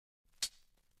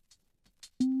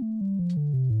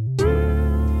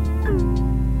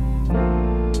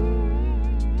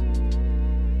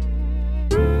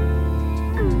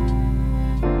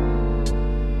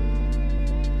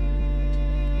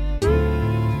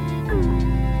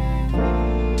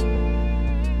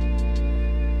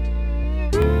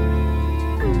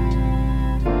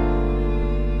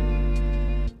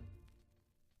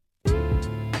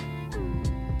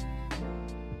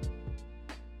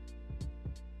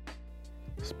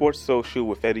Sports Social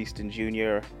with Ed Easton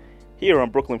Jr. here on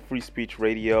Brooklyn Free Speech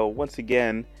Radio. Once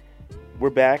again, we're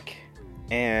back,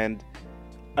 and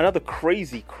another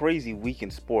crazy week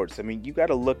in sports. I mean, you got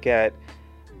to look at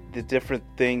the different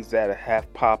things that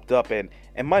have popped up, and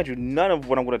mind you, none of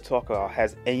what I'm going to talk about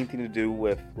has anything to do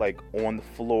with like on the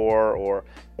floor or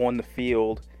on the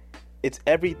field. It's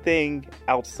everything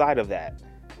outside of that.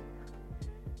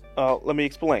 Let me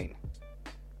explain.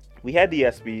 We had the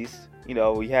ESPYs,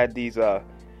 we had these the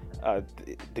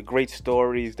great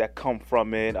stories that come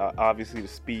from it. Obviously, the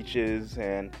speeches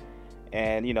and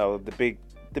the big.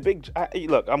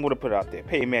 Look, I'm going to put it out there.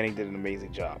 Peyton Manning did an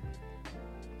amazing job.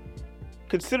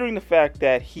 Considering the fact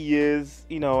that he is,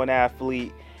 an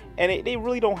athlete, and they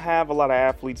really don't have a lot of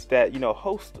athletes that,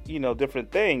 host,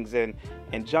 different things. And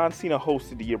John Cena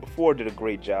hosted the year before, did a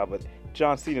great job. But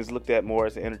John Cena's looked at more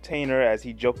as an entertainer, as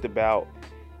he joked about,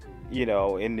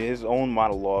 in his own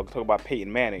monologue, talking about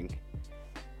Peyton Manning.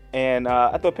 And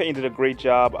I thought Peyton did a great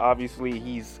job. Obviously,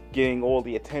 he's getting all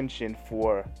the attention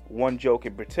for one joke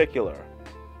in particular.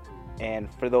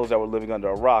 And for those that were living under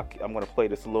a rock, I'm going to play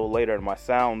this a little later in my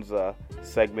sounds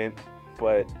segment.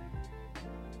 But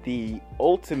the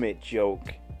ultimate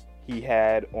joke he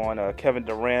had on Kevin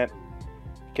Durant.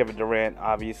 Kevin Durant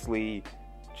obviously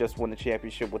just won the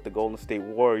championship with the Golden State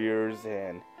Warriors.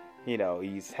 And,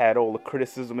 he's had all the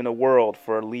criticism in the world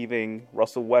for leaving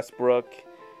Russell Westbrook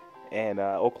and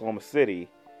Oklahoma City.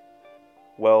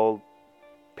 Well,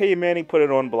 Peyton Manning put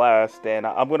it on blast, and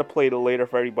I'm going to play it later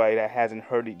for everybody that hasn't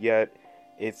heard it yet.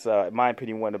 It's, in my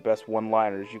opinion, one of the best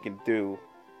one-liners you can do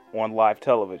on live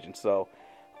television. So,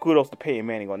 kudos to Peyton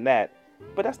Manning on that.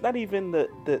 But that's not even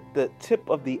the tip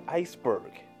of the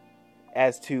iceberg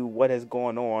as to what has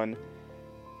gone on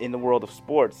in the world of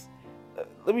sports.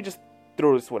 Let me just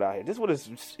throw this one out here. This one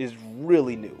is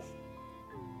really new.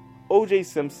 O.J.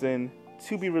 Simpson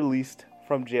to be released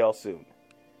from jail soon.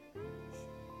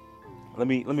 Let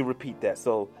me repeat that.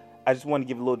 So I just want to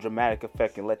give a little dramatic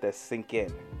effect and let that sink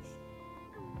in.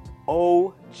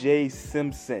 O.J.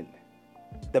 Simpson,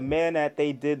 the man that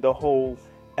they did the whole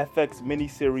FX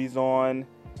miniseries on,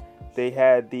 they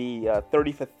had the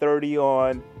 30 for 30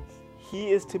 on.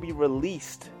 He is to be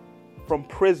released from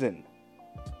prison.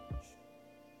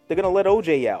 They're gonna let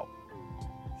O.J. out.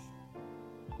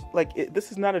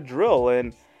 This is not a drill,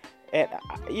 and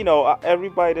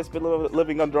everybody that's been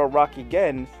living under a rock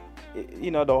again.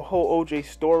 The whole O.J.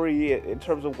 story in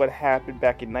terms of what happened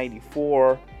back in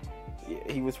 '94.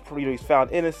 He was he's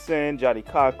found innocent. Johnny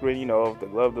Cochran, if the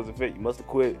glove doesn't fit, you must have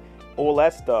quit. All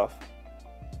that stuff.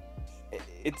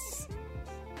 It's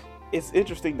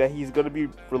interesting that he's going to be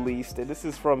released, and this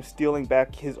is from stealing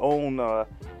back his own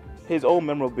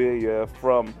memorabilia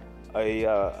from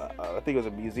I think it was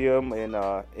a museum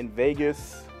in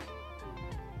Vegas.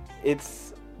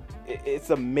 It's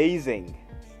amazing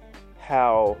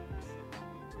how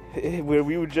where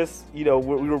we were just, we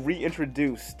were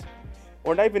reintroduced,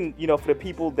 or not even, for the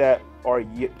people that are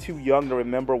too young to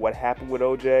remember what happened with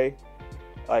OJ.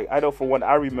 Like, I know for one,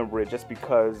 I remember it just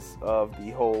because of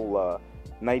the whole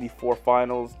 94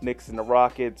 finals, Knicks and the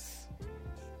Rockets.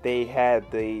 They had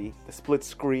the split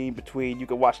screen between, you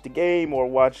could watch the game or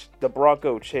watch the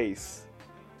Bronco chase.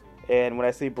 And when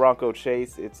I say Bronco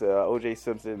chase, it's O.J.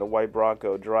 Simpson in the white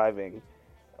Bronco driving.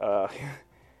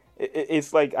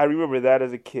 It's like, I remember that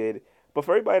as a kid. But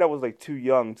for everybody that was like too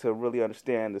young to really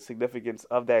understand the significance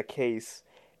of that case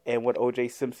and what O.J.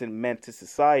 Simpson meant to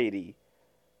society,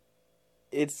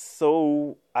 it's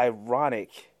so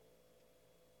ironic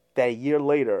that a year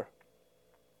later,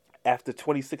 after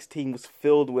 2016 was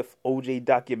filled with O.J.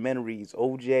 documentaries,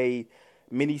 O.J.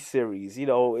 miniseries,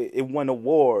 it won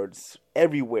awards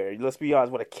everywhere. Let's be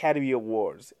honest, what Academy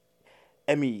Awards,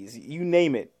 Emmys, you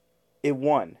name it, it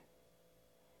won.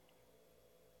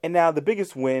 And now the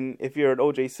biggest win, if you're an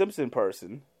O.J. Simpson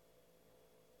person,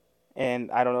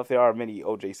 and I don't know if there are many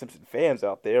O.J. Simpson fans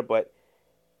out there, but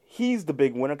he's the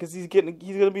big winner because he's going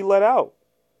to be let out.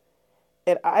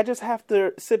 And I just have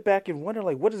to sit back and wonder,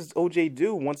 what does O.J.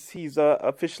 do once he's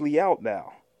officially out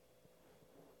now?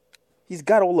 He's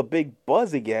got all the big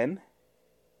buzz again.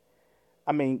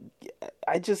 I mean,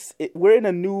 we're in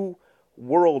a new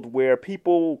world where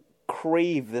people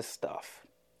crave this stuff.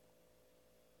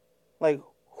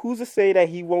 Who's to say that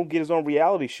he won't get his own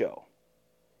reality show?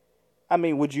 I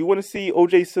mean, would you want to see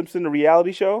O.J. Simpson, the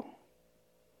reality show?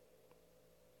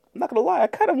 I'm not going to lie, I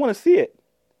kind of want to see it.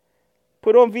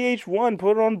 Put on VH1,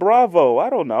 put it on Bravo, I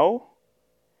don't know.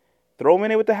 Throw him in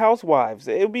there with the housewives.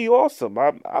 It would be awesome.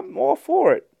 I'm all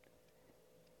for it.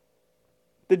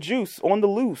 The Juice on the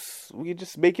loose. We could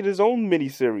just make it his own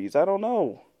miniseries. I don't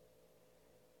know.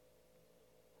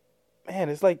 man,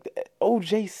 it's like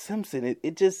O.J. Simpson.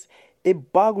 It just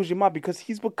it boggles your mind because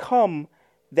he's become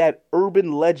that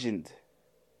urban legend.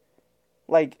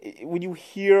 Like when you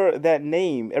hear that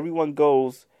name, everyone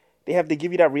goes. They have to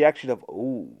give you that reaction of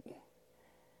ooh.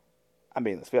 I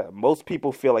mean, let's be honest, most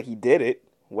people feel like he did it,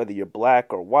 whether you're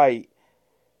black or white.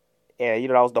 And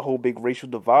that was the whole big racial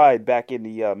divide back in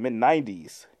the mid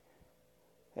 '90s.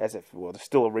 As if well, there's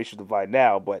still a racial divide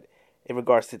now, but in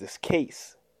regards to this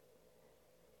case,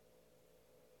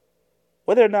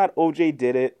 whether or not OJ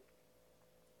did it,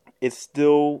 it's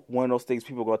still one of those things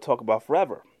people are going to talk about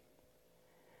forever.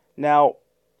 Now,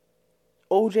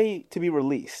 OJ to be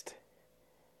released,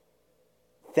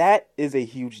 that is a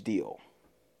huge deal.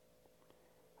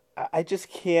 I just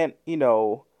can't,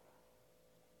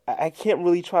 I can't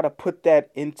really try to put that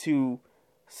into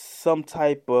some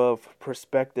type of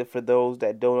perspective for those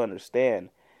that don't understand.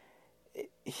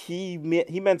 He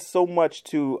meant so much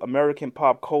to American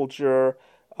pop culture,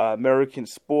 American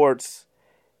sports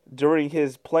during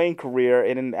his playing career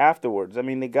and then afterwards. I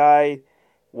mean, the guy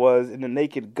was in The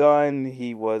Naked Gun.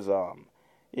 He was,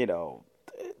 you know,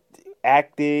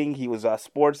 acting. He was a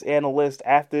sports analyst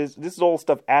after this is all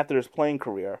stuff after his playing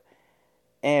career.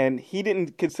 And he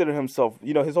didn't consider himself,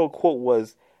 his whole quote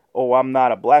was, "Oh, I'm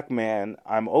not a black man,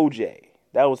 I'm OJ."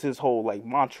 That was his whole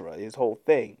mantra, his whole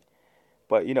thing.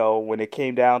 But when it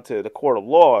came down to the court of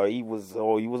law, he was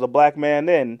a black man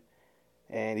then,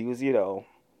 and he was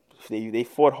they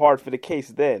fought hard for the case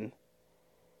then.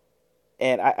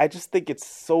 And I just think it's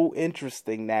so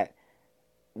interesting that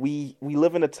we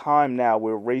live in a time now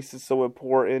where race is so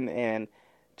important and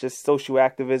just social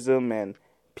activism and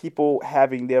people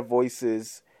having their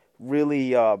voices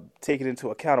really taken into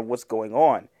account of what's going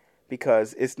on,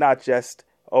 because it's not just,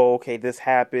 oh, okay, this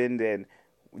happened and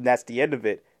that's the end of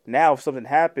it. Now, if something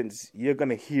happens, you're going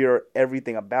to hear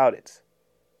everything about it.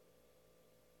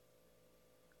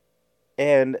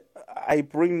 And I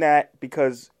bring that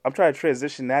because I'm trying to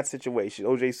transition that situation.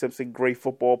 O.J. Simpson, great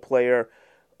football player,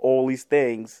 all these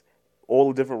things, all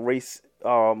the different race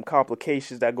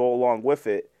complications that go along with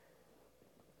it.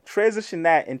 Transition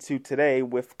that into today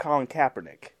with Colin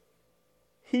Kaepernick.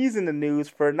 He's in the news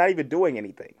for not even doing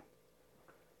anything.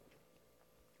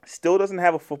 Still doesn't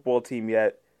have a football team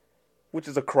yet, which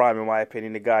is a crime in my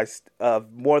opinion. The guy's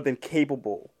more than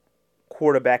capable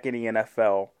quarterback in the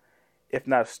NFL, if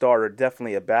not a starter,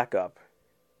 definitely a backup.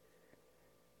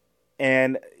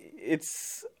 And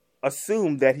it's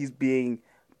assumed that he's being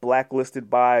blacklisted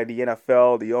by the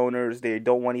NFL, the owners. They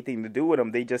don't want anything to do with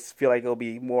him. They just feel like it'll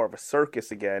be more of a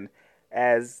circus again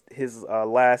as his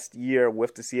last year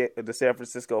with the San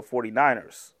Francisco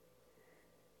 49ers.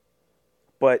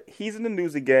 But he's in the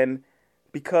news again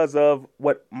because of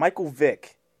what Michael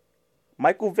Vick,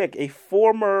 a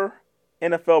former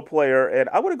NFL player, and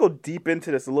I want to go deep into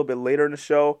this a little bit later in the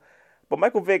show, but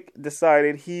Michael Vick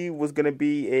decided he was going to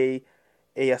be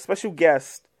a special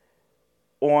guest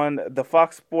on the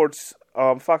Fox Sports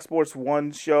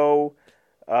 1 show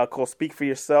called Speak for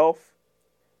Yourself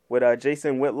with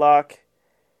Jason Whitlock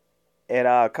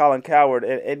and Colin Cowherd.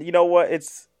 And you know what?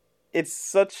 It's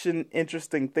such an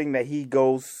interesting thing that he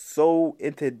goes so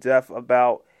into depth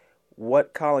about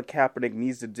what Colin Kaepernick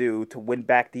needs to do to win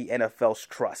back the NFL's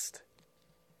trust.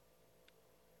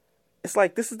 It's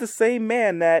like this is the same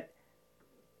man that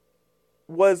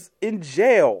was in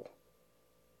jail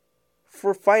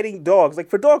for fighting dogs,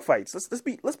 for dog fights.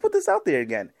 Let's put this out there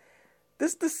again.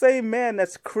 This is the same man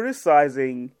that's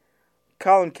criticizing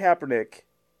Colin Kaepernick,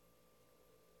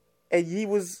 and he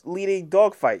was leading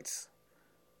dog fights.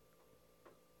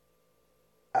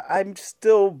 I'm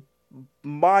still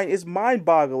it's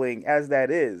mind-boggling as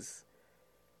that is.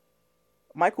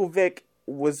 Michael Vick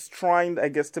was trying, I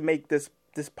guess, to make this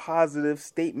positive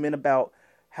statement about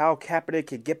how Kaepernick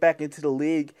could get back into the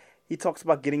league. He talks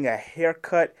about getting a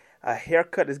haircut. A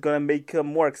haircut is going to make him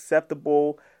more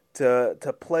acceptable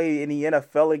to play in the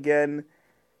NFL again.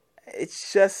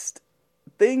 It's just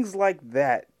things like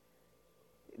that.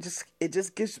 It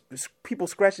just gets people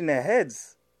scratching their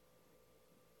heads.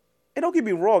 And don't get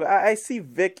me wrong, I see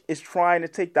Vic is trying to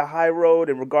take the high road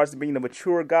in regards to being the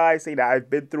mature guy, saying that I've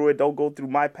been through it, don't go through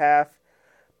my path.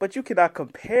 But you cannot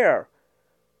compare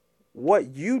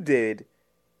what you did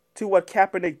to what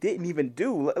Kaepernick didn't even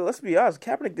do. Let's be honest,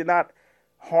 Kaepernick did not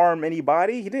harm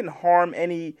anybody. He didn't harm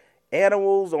any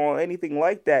animals or anything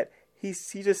like that. He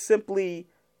just simply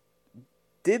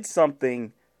did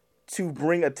something to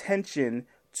bring attention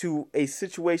to a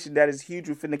situation that is huge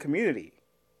within the community.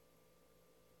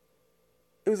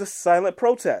 It was a silent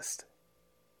protest.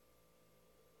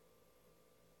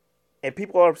 And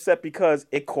people are upset because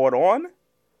it caught on.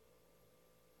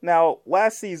 Now,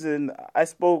 last season, I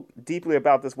spoke deeply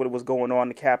about this, what was going on,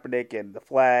 the Kaepernick and the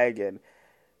flag, and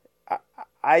I,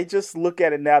 I just look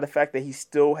at it now, the fact that he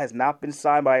still has not been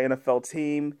signed by an NFL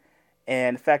team,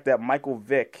 and the fact that Michael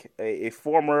Vick, a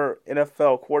former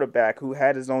NFL quarterback who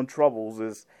had his own troubles,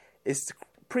 is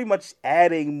pretty much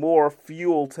adding more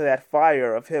fuel to that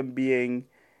fire of him being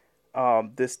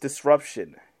this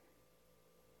disruption.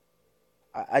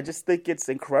 I just think it's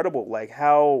incredible, like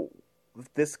how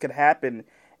this could happen.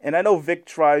 And I know Vic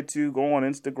tried to go on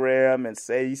Instagram and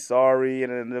say he's sorry,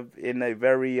 and in a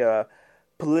very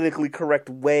politically correct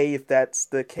way, if that's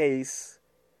the case.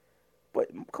 But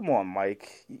come on,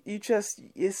 Mike,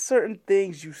 it's certain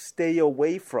things you stay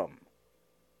away from.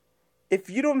 If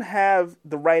you don't have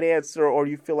the right answer, or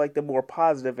you feel like the more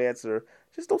positive answer,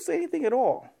 just don't say anything at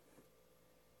all.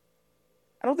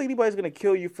 I don't think anybody's going to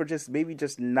kill you for maybe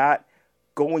just not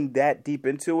going that deep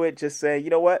into it. Just saying, you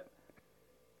know what?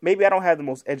 Maybe I don't have the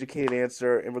most educated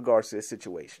answer in regards to this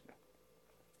situation.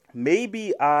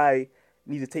 Maybe I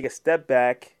need to take a step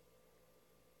back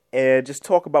and just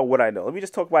talk about what I know. Let me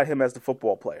just talk about him as the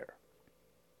football player.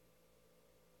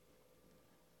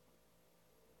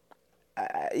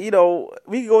 We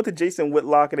can go to Jason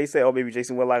Whitlock and they say, oh, maybe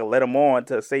Jason Whitlock let him on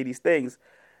to say these things.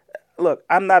 Look,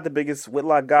 I'm not the biggest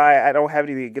Whitlock guy. I don't have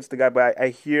anything against the guy, but I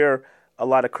hear a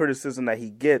lot of criticism that he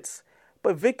gets.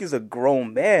 But Vic is a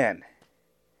grown man.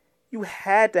 You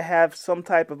had to have some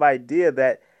type of idea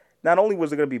that not only was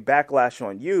there going to be backlash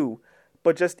on you,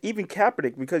 but just even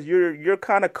Kaepernick, because you're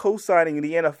kind of co-signing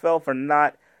the NFL for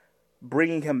not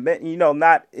bringing him,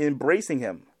 not embracing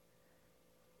him.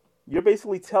 You're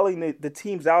basically telling the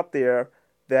teams out there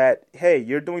that, hey,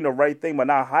 you're doing the right thing by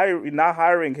not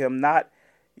hiring him, not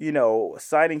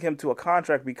signing him to a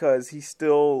contract because he's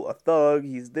still a thug,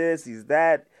 he's this, he's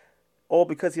that, all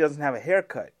because he doesn't have a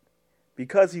haircut,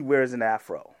 because he wears an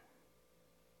afro.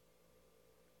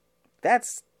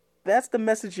 That's the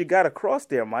message you got across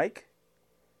there, Mike.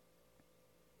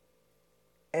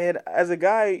 And as a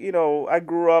guy, I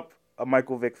grew up a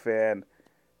Michael Vick fan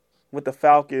with the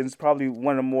Falcons, probably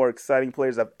one of the more exciting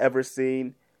players I've ever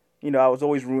seen. I was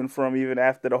always rooting for him even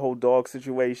after the whole dog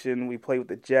situation. We played with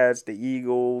the Jets, the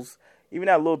Eagles, even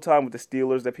that little time with the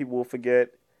Steelers that people will forget.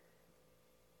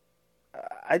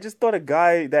 I just thought a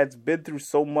guy that's been through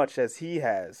so much as he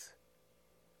has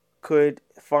could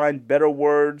find better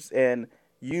words and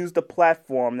use the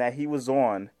platform that he was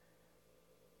on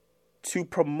to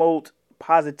promote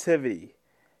positivity.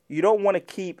 You don't want to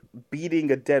keep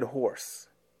beating a dead horse.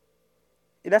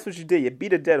 And that's what you did. You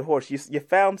beat a dead horse. You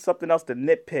found something else to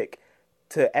nitpick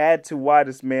to add to why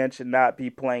this man should not be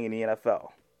playing in the NFL.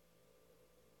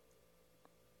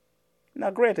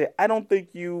 Now, granted, I don't think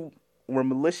you were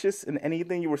malicious in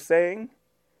anything you were saying,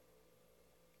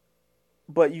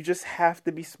 but you just have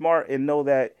to be smart and know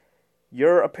that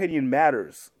your opinion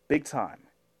matters big time.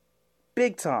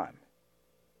 Big time.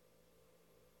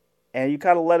 And you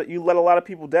kind of let a lot of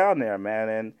people down there, man.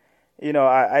 And,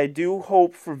 I do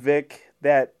hope for Vic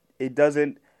that it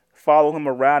doesn't follow him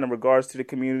around in regards to the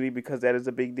community, because that is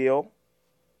a big deal.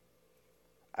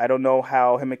 I don't know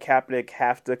how him and Kaepernick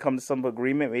have to come to some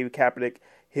agreement. Maybe Kaepernick,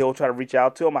 he'll try to reach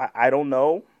out to him. I don't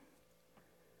know.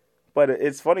 But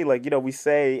it's funny, we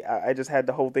say, I just had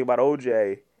the whole thing about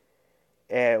OJ,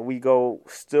 and we go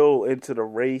still into the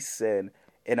race and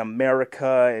in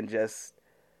America and just,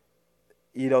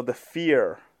 the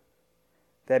fear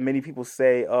that many people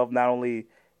say of not only,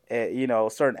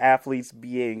 certain athletes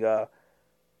being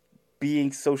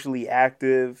socially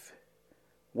active,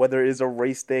 whether it is a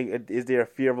race thing, is there a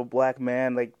fear of a black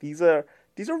man? Like, these are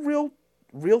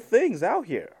real things out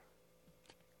here.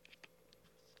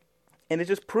 And it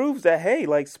just proves that, hey,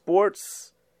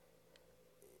 sports,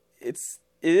 it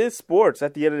is sports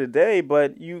at the end of the day,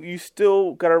 but you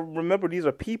still got to remember these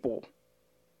are people.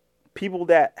 People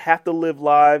that have to live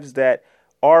lives, that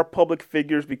are public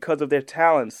figures because of their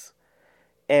talents.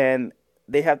 And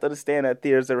they have to understand that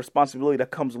there's a responsibility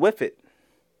that comes with it.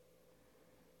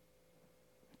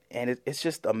 And it's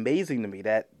just amazing to me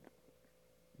that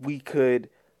we could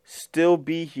still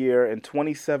be here in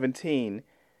 2017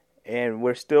 and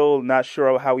we're still not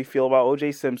sure how we feel about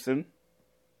O.J. Simpson.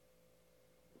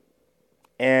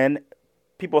 And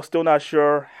people are still not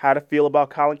sure how to feel about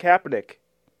Colin Kaepernick.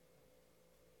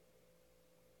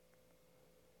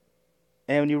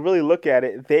 And when you really look at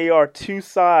it, they are two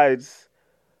sides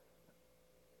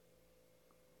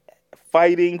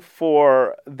fighting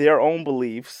for their own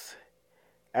beliefs,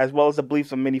 as well as the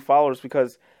beliefs of many followers,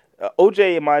 because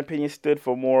OJ, in my opinion, stood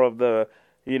for more of the,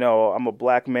 I'm a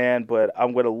black man, but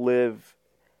I'm going to live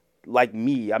like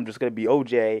me. I'm just going to be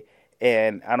OJ,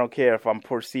 and I don't care if I'm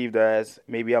perceived as,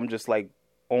 maybe I'm just like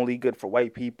only good for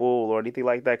white people or anything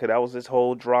like that, because that was his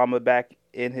whole drama back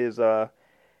in his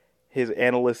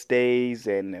analyst days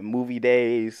and movie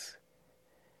days.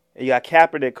 And you got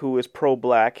Kaepernick, who is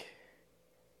pro-black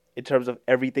in terms of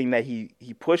everything that he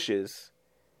pushes,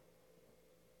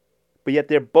 but yet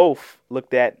they're both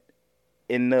looked at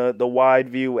in the wide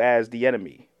view as the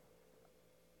enemy.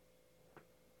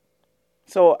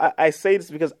 So I say this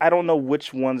because I don't know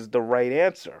which one's the right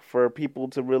answer for people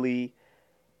to really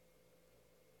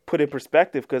put in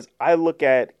perspective, because I look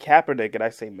at Kaepernick and I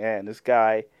say, man, this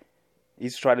guy,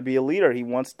 he's trying to be a leader. He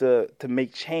wants to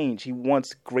make change. He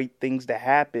wants great things to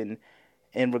happen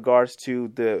in regards to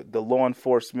the law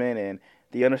enforcement and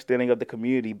the understanding of the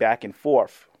community back and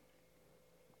forth.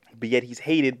 But yet he's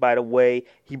hated by the way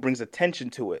he brings attention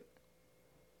to it.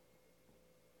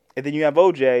 And then you have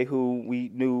OJ, who we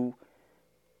knew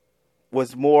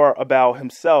was more about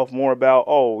himself, more about,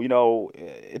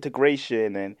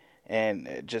 integration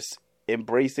and just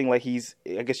embracing, like, he's,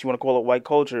 I guess you want to call it white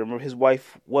culture. Remember, his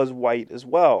wife was white as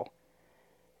well.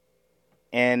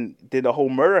 And then the whole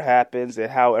murder happens and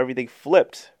how everything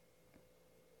flipped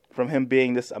from him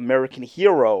being this American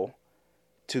hero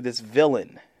to this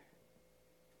villain,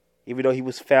 even though he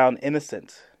was found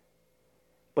innocent.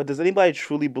 But does anybody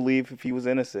truly believe if he was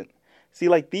innocent? See,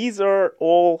 like, these are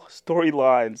all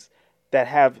storylines that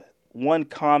have one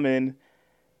common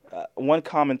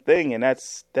thing, and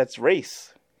that's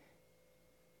race.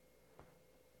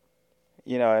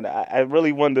 And I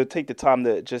really wanted to take the time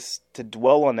to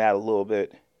dwell on that a little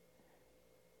bit.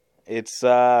 It's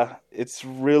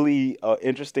really an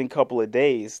interesting couple of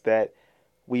days that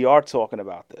we are talking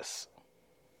about this.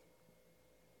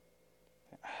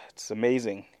 It's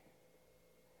amazing.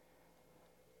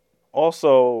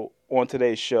 Also, on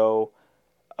today's show,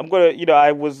 I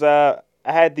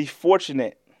had the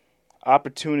fortunate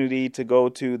opportunity to go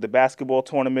to the basketball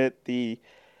tournament, the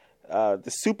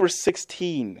Super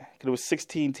 16. There was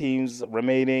 16 teams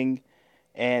remaining,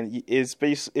 and is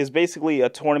basically a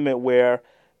tournament where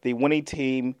the winning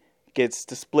team gets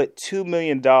to split $2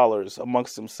 million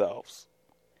amongst themselves.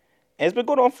 And it's been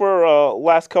going on for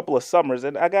last couple of summers,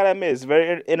 and I gotta admit, it's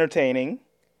very entertaining.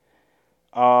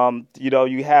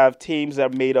 You have teams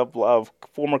that are made up of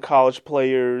former college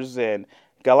players, and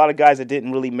got a lot of guys that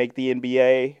didn't really make the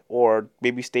NBA or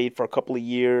maybe stayed for a couple of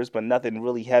years, but nothing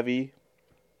really heavy.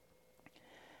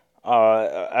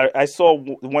 I saw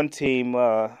one team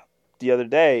the other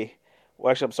day.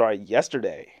 Well, actually, I'm sorry,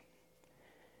 yesterday.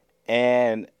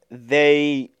 And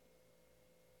they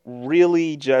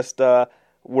really just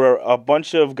were a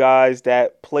bunch of guys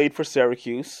that played for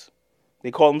Syracuse.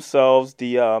 They call themselves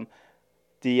the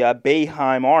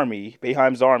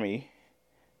Boeheim's Army.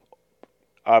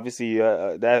 Obviously,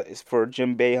 that is for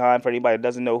Jim Boeheim. For anybody that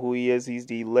doesn't know who he is, he's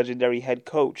the legendary head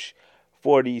coach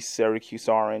for the Syracuse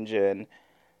Orange. And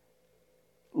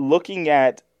looking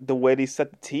at the way they set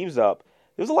the teams up,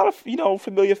 there's a lot of,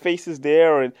 familiar faces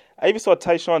there. And I even saw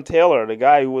Tyshawn Taylor, the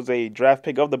guy who was a draft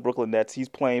pick of the Brooklyn Nets. He's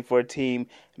playing for a team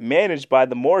managed by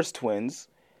the Morris twins.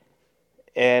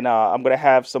 And I'm going to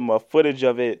have some footage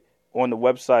of it on the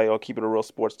website on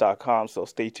keepitrealsports.com, so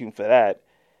stay tuned for that.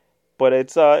 But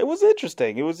it was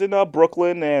interesting. It was in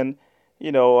Brooklyn, and,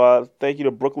 thank you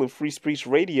to Brooklyn Free Speech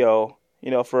Radio,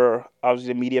 for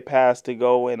obviously the media pass to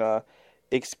go and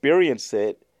experience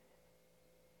it.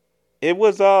 It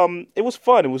was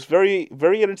fun. It was very,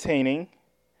 very entertaining.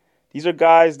 These are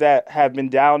guys that have been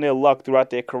down their luck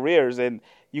throughout their careers, and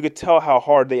you could tell how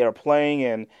hard they are playing,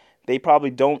 and they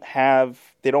probably don't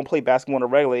play basketball on a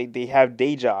regular. They have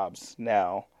day jobs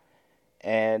now,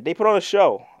 and they put on a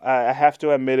show. I have to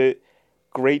admit it.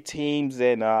 Great teams,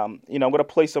 and I'm going to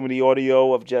play some of the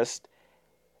audio of just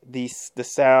the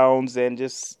sounds and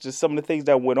just some of the things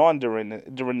that went on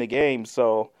during the game.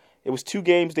 So it was 2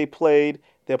 games they played.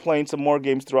 They're playing some more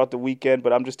games throughout the weekend,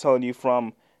 but I'm just telling you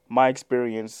from my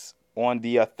experience on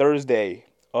the Thursday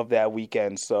of that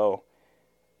weekend. So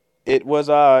it was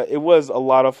a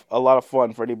lot of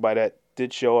fun for anybody that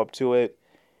did show up to it.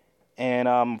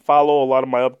 And follow a lot of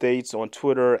my updates on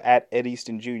Twitter at Ed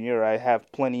Easton Jr. I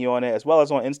have plenty on it, as well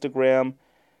as on Instagram.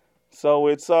 So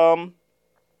it's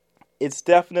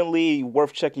definitely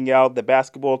worth checking out, the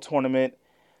basketball tournament.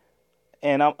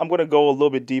 And I'm going to go a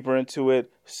little bit deeper into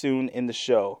it soon in the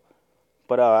show.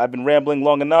 But I've been rambling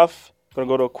long enough. Going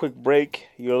to go to a quick break.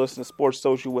 You're listening to Sports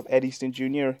Social with Ed Easton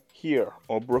Jr. here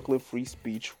on Brooklyn Free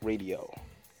Speech Radio.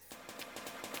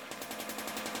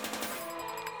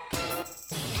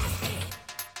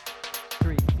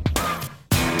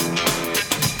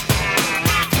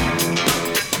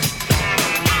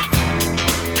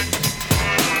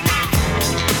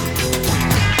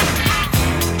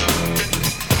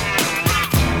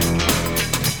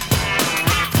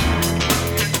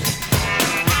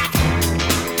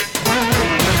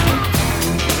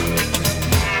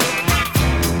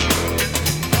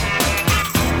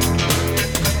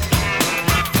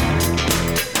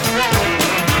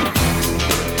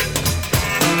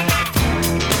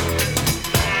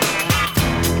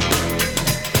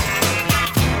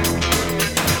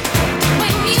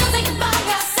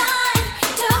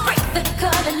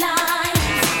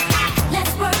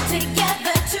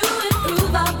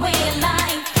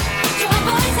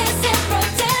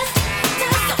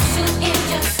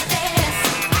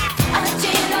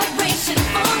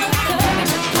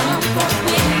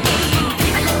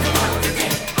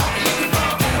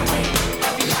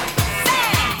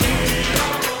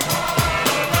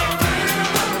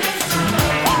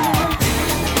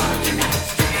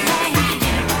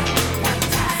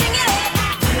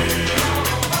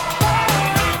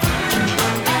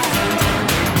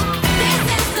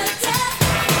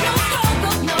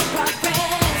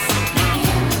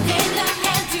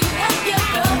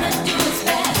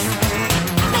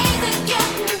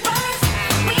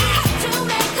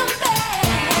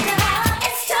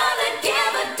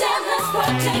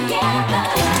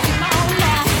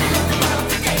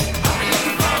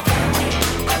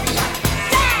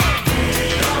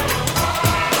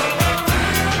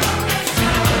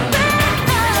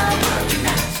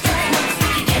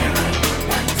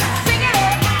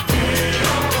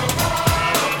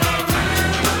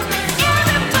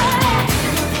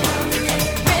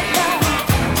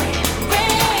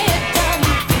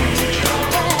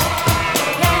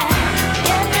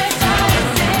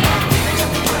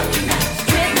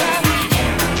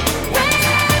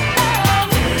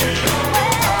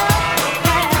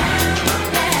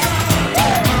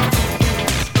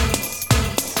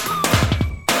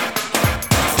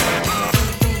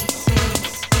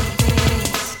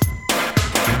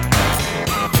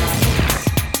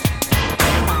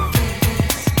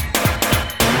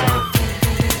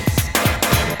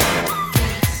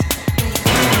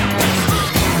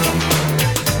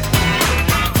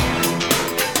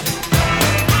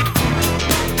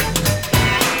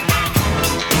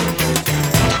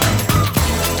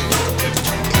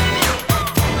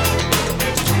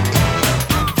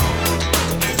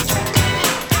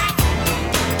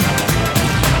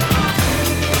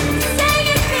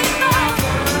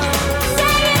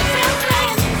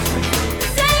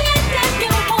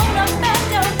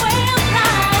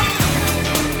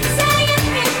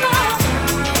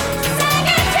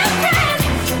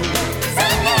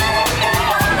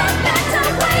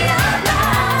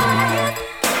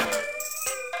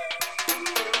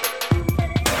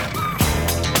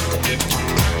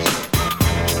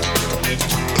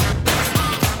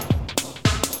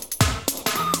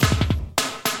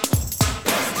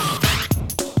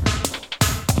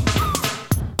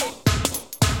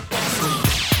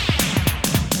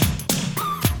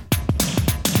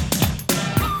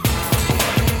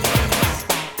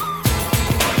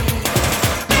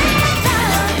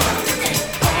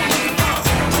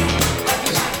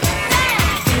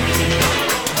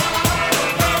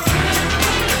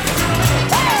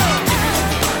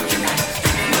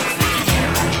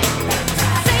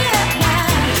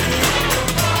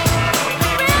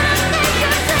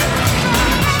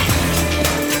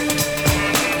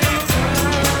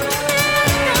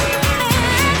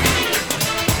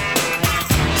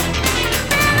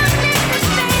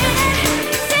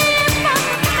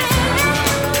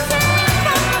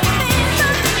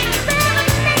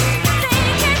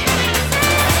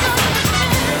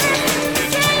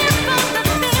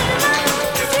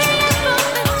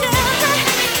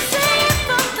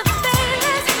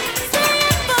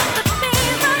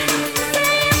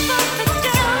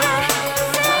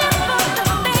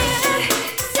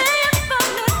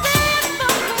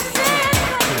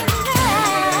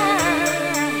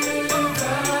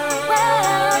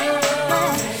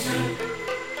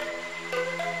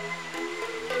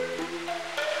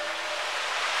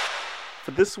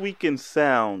 This Week in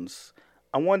Sounds,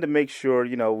 I wanted to make sure,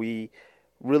 we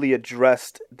really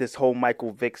addressed this whole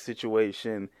Michael Vick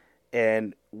situation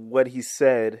and what he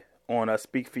said on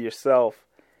Speak for Yourself.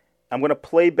 I'm going to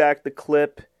play back the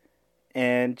clip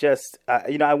and just,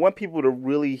 I want people to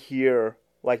really hear,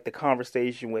 like, the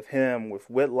conversation with him, with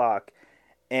Whitlock,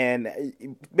 and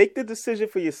make the decision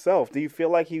for yourself. Do you feel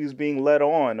like he was being led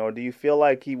on, or do you feel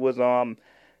like he was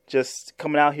just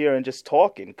coming out here and just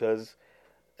talking? Because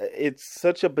it's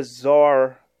such a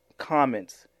bizarre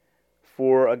comment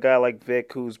for a guy like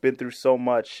Vick, who's been through so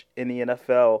much in the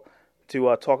NFL,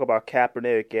 to talk about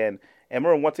Kaepernick. And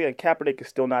remember, once again, Kaepernick is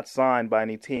still not signed by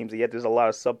any teams, and yet there's a lot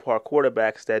of subpar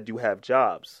quarterbacks that do have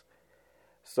jobs.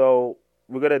 So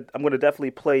I'm gonna definitely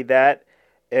play that,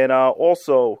 and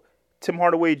also Tim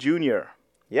Hardaway Jr.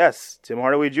 Yes, Tim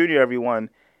Hardaway Jr. Everyone,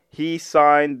 he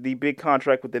signed the big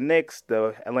contract with the Knicks.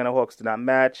 The Atlanta Hawks did not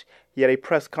match. He had a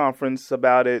press conference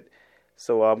about it,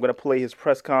 so I'm gonna play his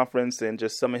press conference and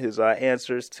just some of his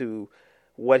answers to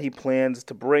what he plans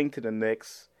to bring to the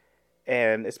Knicks,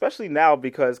 and especially now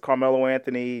because Carmelo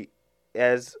Anthony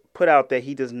has put out that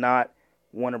he does not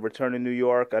want to return to New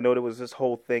York. I know there was this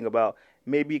whole thing about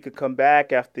maybe he could come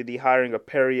back after the hiring of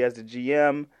Perry as the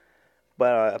GM,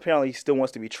 but apparently he still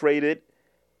wants to be traded.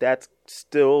 That's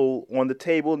still on the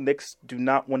table. Knicks do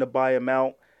not want to buy him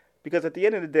out because at the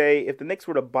end of the day, if the Knicks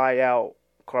were to buy out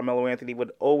Carmelo Anthony,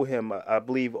 would owe him, I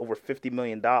believe, over $50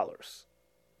 million.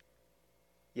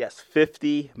 Yes,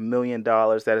 $50 million.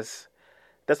 That's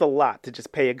a lot to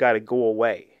just pay a guy to go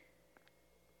away.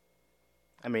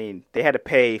 I mean, they had to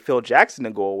pay Phil Jackson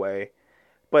to go away.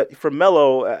 But for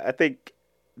Melo, I think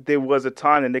there was a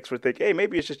time the Knicks were thinking, hey,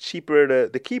 maybe it's just cheaper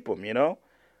to keep him,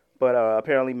 But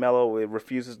apparently Melo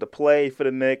refuses to play for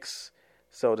the Knicks,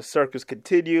 so the circus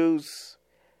continues.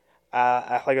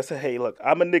 Like I said, hey, look,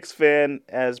 I'm a Knicks fan,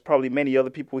 as probably many other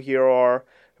people here are,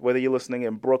 whether you're listening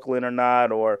in Brooklyn or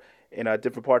not, or in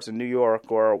different parts of New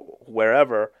York or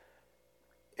wherever.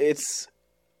 It's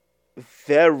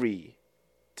very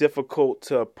difficult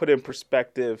to put in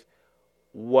perspective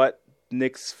what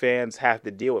Knicks fans have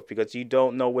to deal with because you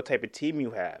don't know what type of team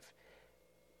you have.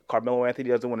 Carmelo Anthony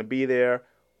doesn't want to be there.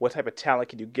 What type of talent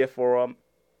can you get for him?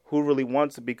 Who really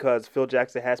wants it? Because Phil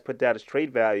Jackson has put down his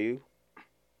trade value.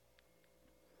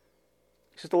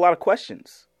 It's just a lot of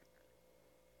questions.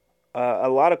 A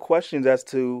lot of questions as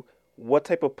to what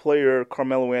type of player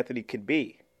Carmelo Anthony could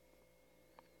be.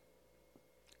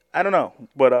 I don't know,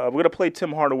 but we're going to play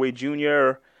Tim Hardaway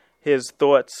Jr., his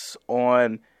thoughts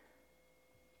on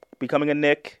becoming a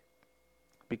Knick,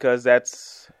 because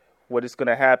that's what is going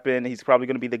to happen. He's probably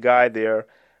going to be the guy there.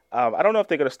 I don't know if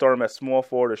they're going to start him at small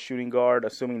forward or shooting guard,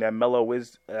 assuming that Melo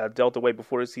is dealt away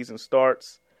before the season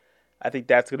starts. I think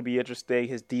that's going to be interesting.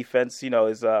 His defense, his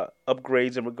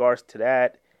upgrades in regards to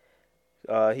that.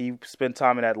 He spent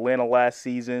time in Atlanta last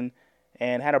season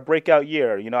and had a breakout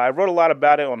year. I wrote a lot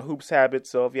about it on Hoops Habit,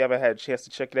 so if you haven't had a chance to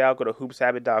check it out, go to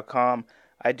hoopshabit.com.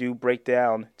 I do break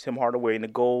down Tim Hardaway and the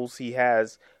goals he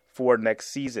has for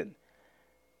next season.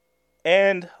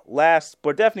 And last,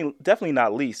 but definitely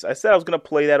not least, I said I was going to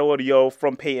play that audio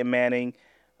from Peyton Manning,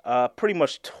 pretty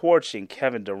much torching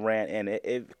Kevin Durant,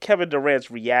 and Kevin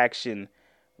Durant's reaction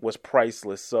was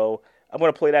priceless. So I'm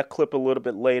going to play that clip a little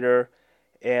bit later,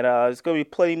 and it's going to be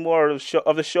plenty more of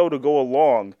the show to go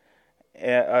along,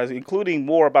 including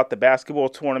more about the basketball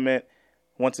tournament.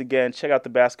 Once again, check out the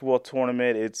basketball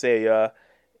tournament. It's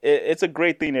a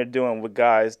great thing they're doing with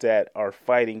guys that are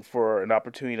fighting for an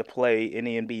opportunity to play in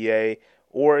the NBA,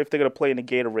 or if they're going to play in the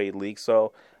Gatorade League.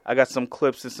 So I got some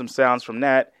clips and some sounds from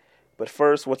that. But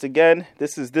first, once again,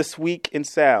 this is This Week in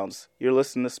Sounds. You're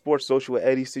listening to Sports Social with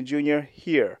Ed Easton Jr.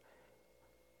 here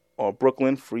on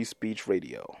Brooklyn Free Speech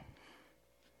Radio.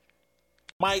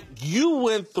 Mike, you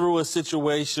went through a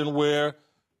situation where,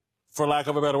 for lack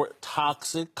of a better word,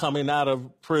 toxic, coming out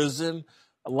of prison,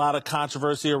 a lot of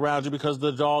controversy around you because of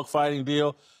the dogfighting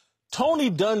deal. Tony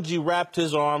Dungy wrapped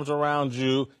his arms around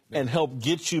you and helped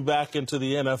get you back into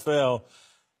the NFL.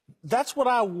 That's what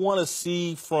I want to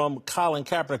see from Colin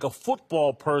Kaepernick, a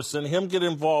football person, him get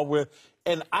involved with.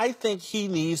 And I think he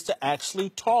needs to actually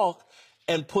talk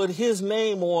and put his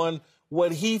name on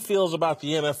what he feels about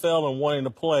the NFL and wanting to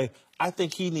play. I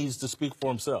think he needs to speak for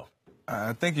himself.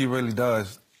 I think he really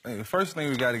does. The first thing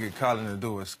we got to get Colin to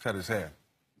do is cut his hair.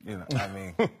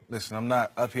 Listen, I'm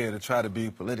not up here to try to be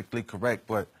politically correct,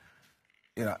 but,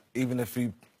 even if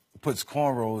he puts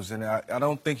cornrows in it, I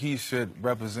don't think he should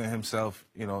represent himself,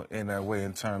 in that way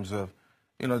in terms of,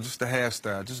 just the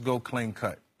hairstyle. Just go clean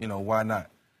cut. Why not?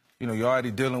 You're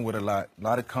already dealing with a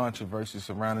lot of controversy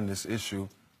surrounding this issue.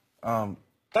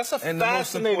 That's a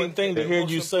fascinating thing to hear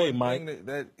you say, Mike.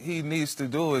 That he needs to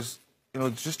do is,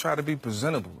 just try to be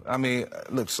presentable. I mean,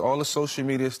 look, all the social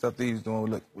media stuff that he's doing,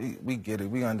 look, we get it.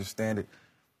 We understand it.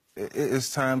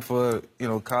 It's time for,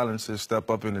 Colin to step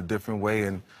up in a different way.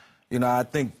 And, I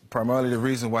think primarily the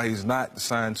reason why he's not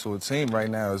signed to a team right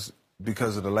now is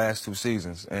because of the last 2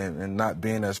 seasons and not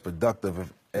being as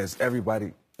productive as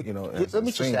everybody, Let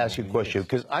me just ask you a question,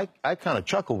 because I kind of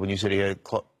chuckled when you said he had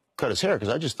cut his hair,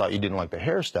 because I just thought you didn't like the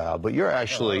hairstyle. But you're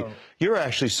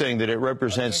actually saying that it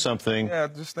represents something. Yeah, I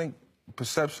just think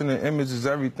perception and image is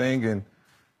everything. And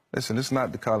listen, it's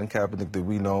not the Colin Kaepernick that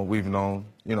we've known,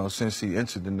 since he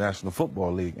entered the National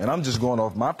Football League. And I'm just going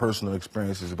off my personal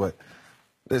experiences. But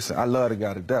listen, I love the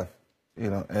guy to death,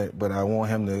 but I want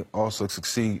him to also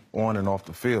succeed on and off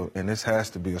the field. And this has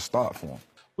to be a start for him.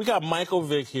 We got Michael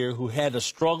Vick here, who had to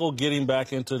struggle getting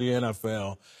back into the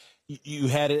NFL. You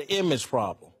had an image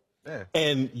problem. Yeah.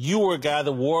 And you were a guy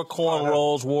that wore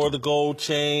cornrows, wore the gold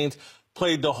chains,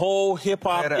 played the whole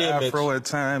hip-hop image. Had an afro at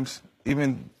times,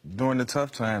 even during the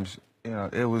tough times.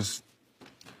 It was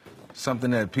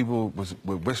something that people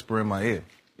would whisper in my ear.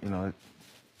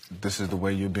 This is the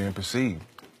way you're being perceived.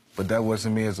 But that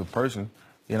wasn't me as a person.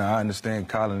 I understand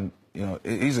Colin,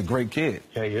 he's a great kid.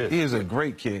 Yeah, he is. He is a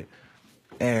great kid.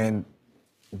 And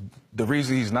the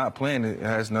reason he's not playing it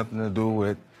has nothing to do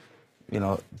with,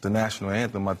 the national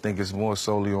anthem. I think it's more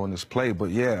solely on this play.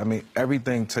 But, yeah, I mean,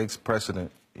 everything takes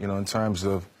precedent, in terms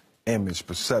of image,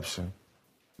 perception.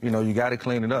 You got to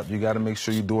clean it up. You got to make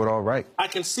sure you do it all right. I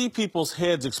can see people's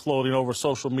heads exploding over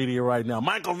social media right now.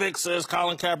 Michael Vick says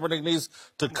Colin Kaepernick needs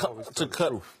to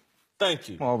cut. Thank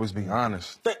you. Always be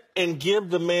honest. And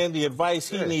give the man the advice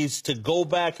he needs to go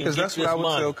back and get that's this what I would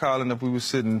money. tell Colin if we were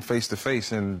sitting face to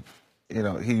face and,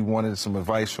 he wanted some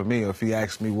advice from me, or if he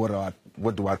asked me what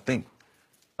do I think.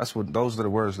 Those are the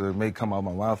words that may come out of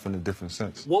my mouth in a different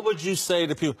sense. What would you say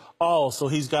to people? Oh, so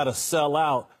he's got to sell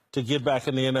out to get back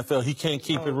in the NFL. He can't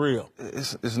keep it real.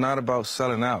 It's not about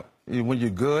selling out. When you're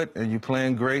good and you're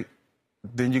playing great,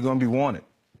 then you're going to be wanted.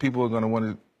 People are going to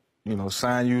want to,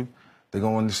 sign you. They're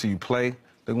going to want to see you play.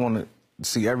 They're going to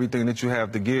see everything that you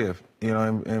have to give,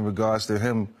 in regards to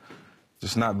him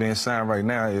just not being signed right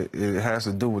now. It has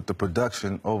to do with the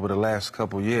production over the last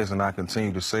couple of years, and I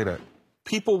continue to say that.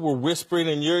 People were whispering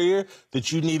in your ear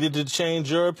that you needed to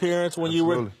change your appearance when you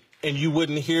were, and you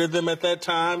wouldn't hear them at that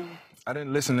time? I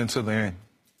didn't listen until the end,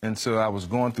 until I was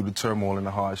going through the turmoil and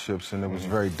the hardships, and it was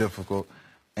very difficult.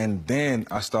 And then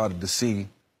I started to see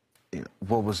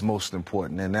what was most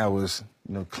important, and that was,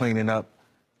 cleaning up,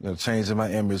 changing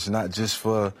my image, not just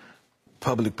for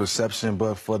public perception,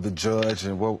 but for the judge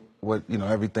and what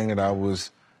everything that I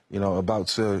was, about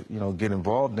to, get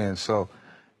involved in. So,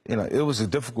 it was a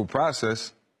difficult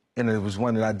process, and it was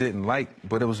one that I didn't like,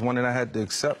 but it was one that I had to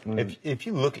accept. If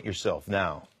you look at yourself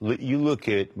now, you look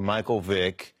at Michael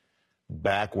Vick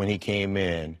back when he came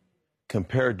in,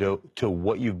 compared to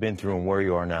what you've been through and where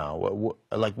you are now,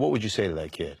 what would you say to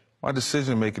that kid? My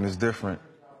decision-making is different,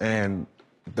 and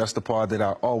that's the part that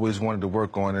I always wanted to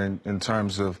work on in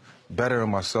terms of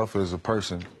bettering myself as a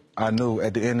person. I knew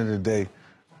at the end of the day,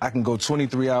 I can go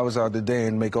 23 hours out the day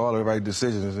and make all the right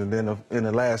decisions, and then in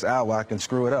the last hour, I can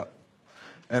screw it up.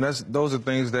 And those are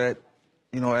things that,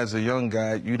 as a young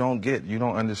guy, you don't get, you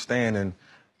don't understand. And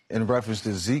in reference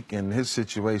to Zeke and his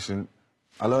situation,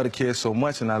 I love the kid so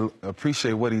much, and I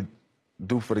appreciate what he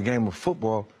do for the game of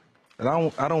football. And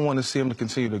I don't want to see him to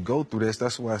continue to go through this.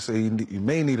 That's why I say you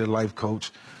may need a life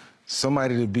coach,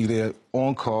 somebody to be there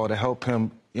on call to help him,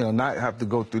 not have to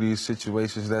go through these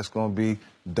situations that's going to be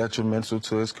detrimental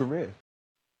to his career.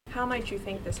 How might you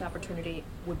think this opportunity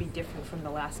would be different from the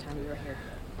last time you were here?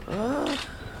 I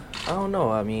don't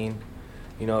know. I mean,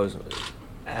 we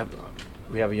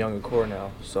have a younger core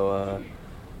now, so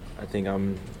I think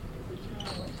I'm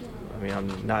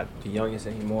not the youngest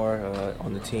anymore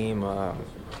on the team.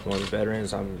 One of the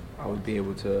veterans. I would be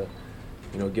able to,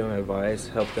 give them advice,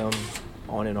 help them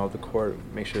on and off the court,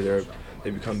 make sure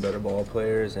they become better ball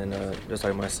players, and just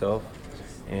like myself.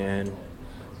 And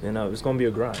it's going to be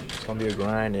a grind. It's going to be a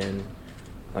grind, and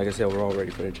like I said, we're all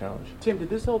ready for the challenge. Tim, did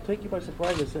this all take you by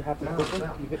surprise? Does it happen quickly?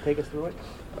 You could take us through it?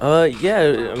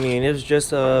 Yeah. I mean, it was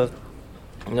just kind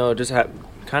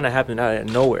of happened out of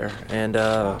nowhere, and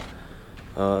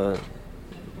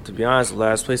to be honest, the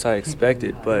last place I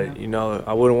expected, but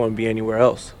I wouldn't want to be anywhere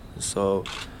else. So,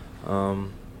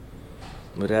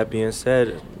 with that being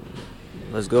said,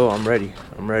 let's go. I'm ready.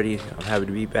 I'm happy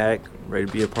to be back. I'm ready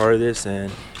to be a part of this,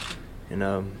 and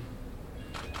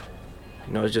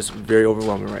it's just very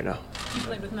overwhelming right now. You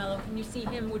played with Melo. Can you see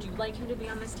him? Would you like him to be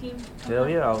on this team? Hell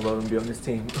yeah, I would love him to be on this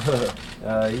team.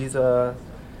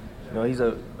 You know, he's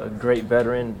a great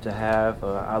veteran to have.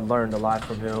 I learned a lot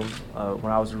from him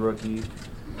when I was a rookie,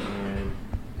 and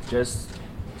just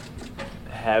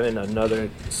having another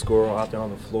scorer out there on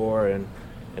the floor and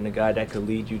a guy that could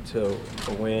lead you to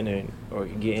a win or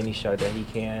get any shot that he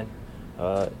can,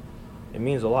 it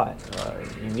means a lot.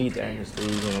 You need that in this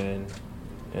league,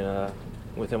 and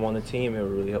with him on the team, it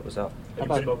would really help us out. Have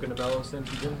you spoken to Melo since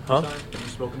you've been resigned? Have you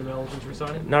spoken to Melo since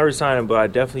resigning? Not resigning, but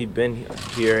I've definitely been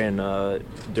here and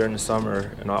during the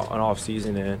summer and off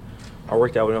season, and I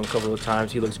worked out with him a couple of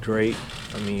times. He looks great.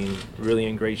 I mean, really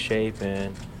in great shape,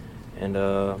 and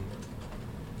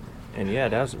yeah,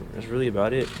 that's really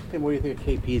about it. Tim, what do you think of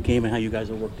KP's game and how you guys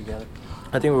will work together?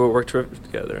 I think we'll work terrific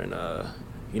together, and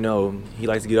you know, he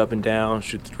likes to get up and down,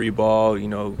 shoot the 3-ball, you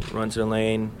know, run to the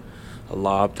lane, a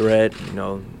lob threat, you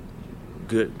know,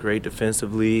 great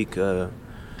defensive league,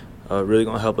 really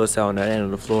gonna help us out on that end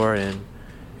of the floor, and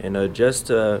just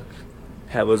to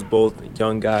have us both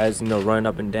young guys, you know, running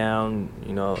up and down,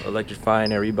 you know,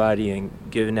 electrifying everybody and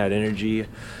giving that energy,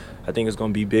 I think it's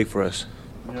gonna be big for us.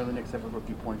 You know, the next step of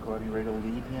rookie point guard, are you ready to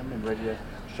lead him and ready to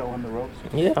show him the ropes?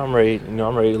 Yeah, I'm ready. You know,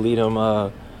 I'm ready to lead him.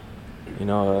 You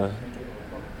know,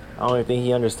 I don't even think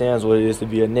he understands what it is to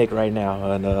be a Knick right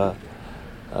now, and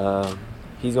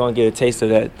he's gonna get a taste of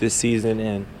that this season,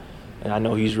 and I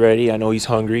know he's ready. I know he's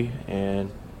hungry,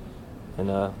 and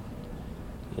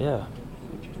yeah,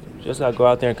 just gotta go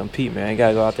out there and compete, man. You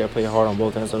gotta go out there and play hard on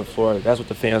both ends of the floor. That's what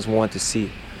the fans want to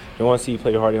see. They want to see you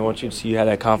play hard. They want you to see you have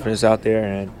that confidence out there,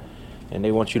 and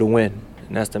they want you to win.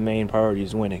 And that's the main priority,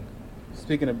 is winning.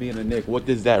 Speaking of being a Knick, what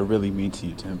does that really mean to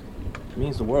you, Tim? It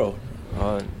means the world.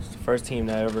 It's the first team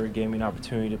that ever gave me an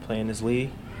opportunity to play in this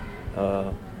league.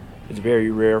 It's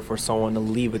very rare for someone to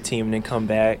leave a team and then come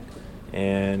back,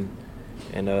 and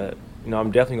you know,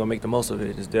 I'm definitely gonna make the most of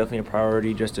it. It's definitely a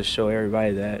priority just to show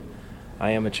everybody that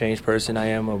I am a changed person. I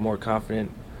am a more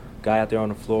confident guy out there on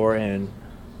the floor, and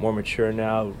more mature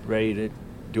now, ready to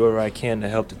do whatever I can to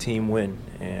help the team win,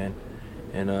 and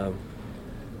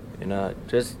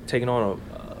just taking on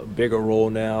a bigger role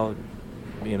now,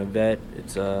 being a vet.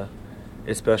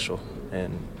 It's special,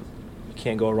 and you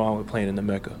can't go wrong with playing in the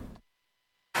Mecca.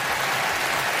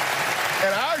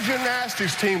 And our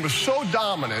gymnastics team was so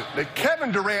dominant that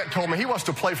Kevin Durant told me he wants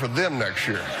to play for them next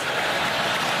year.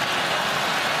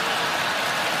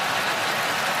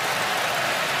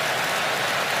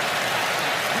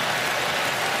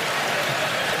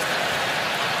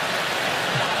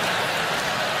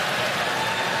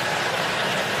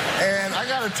 And I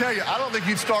got to tell you, I don't think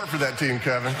you'd start for that team,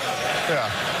 Kevin.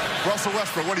 Yeah. Russell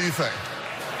Westbrook, what do you think?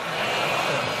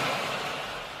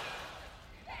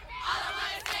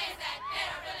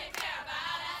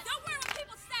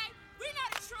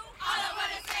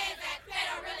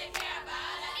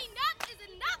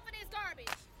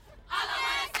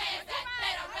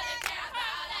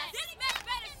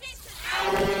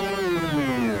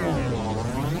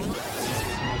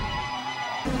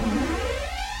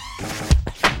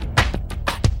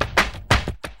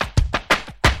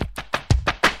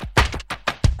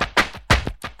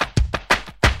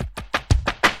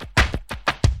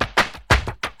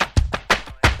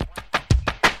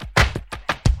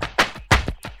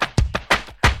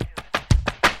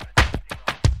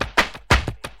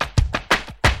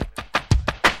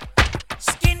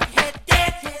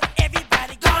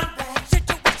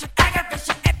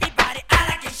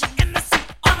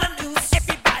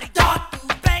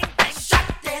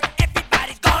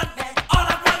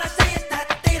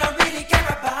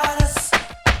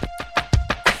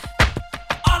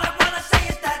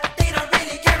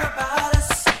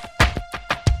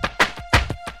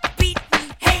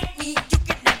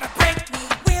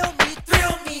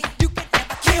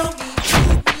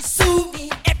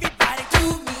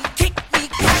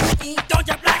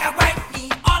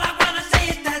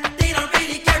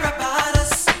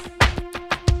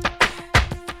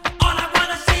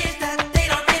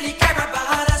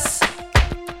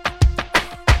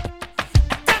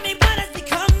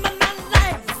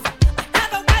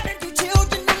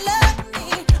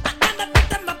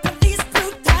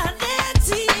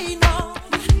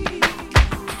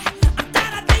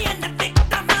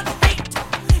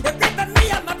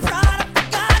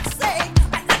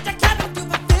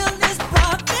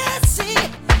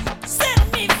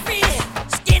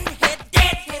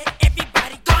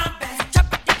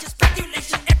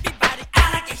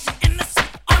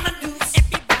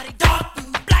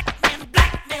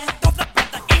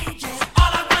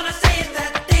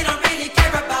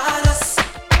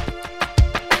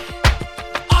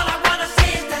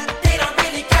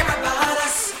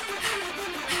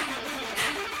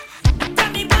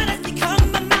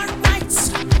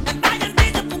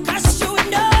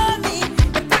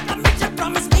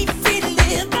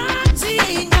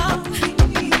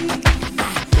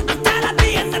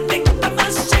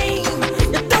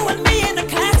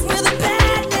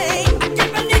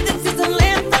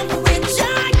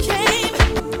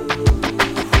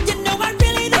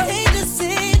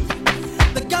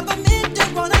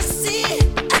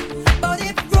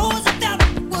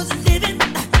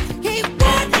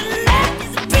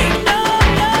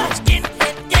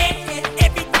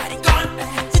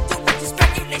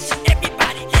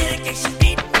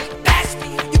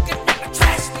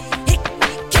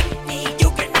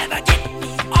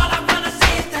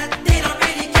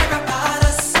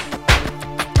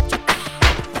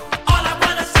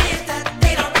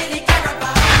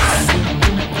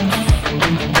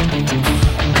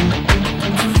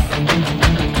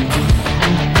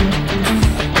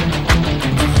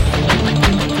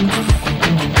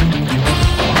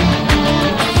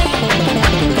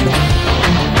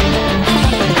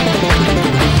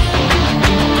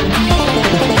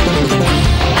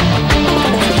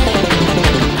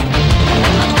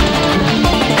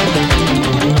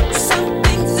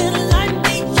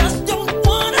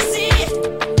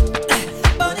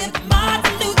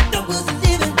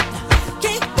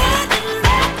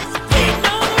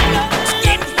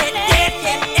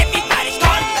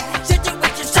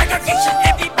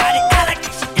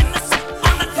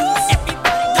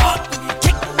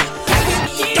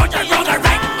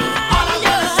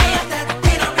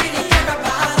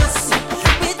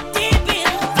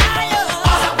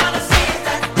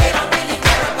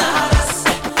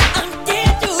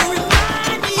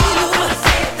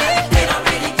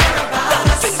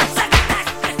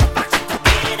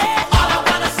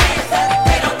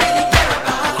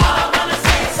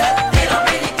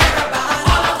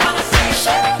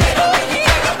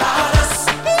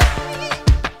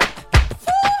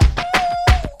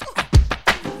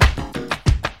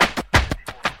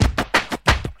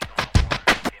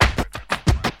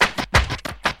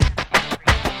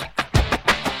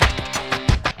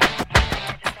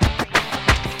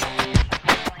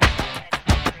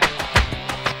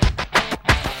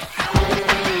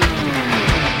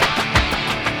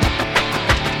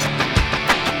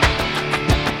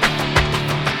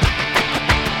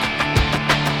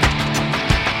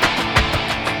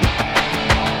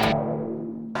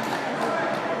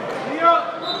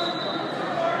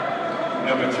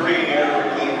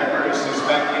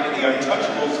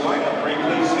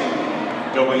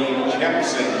 Dwayne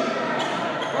Jackson.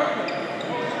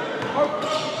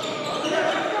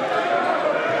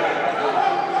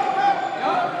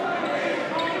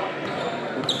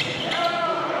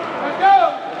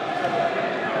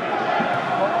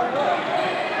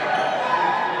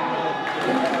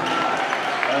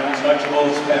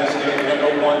 Untouchables basket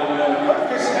number 1,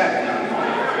 Marcus Hatton.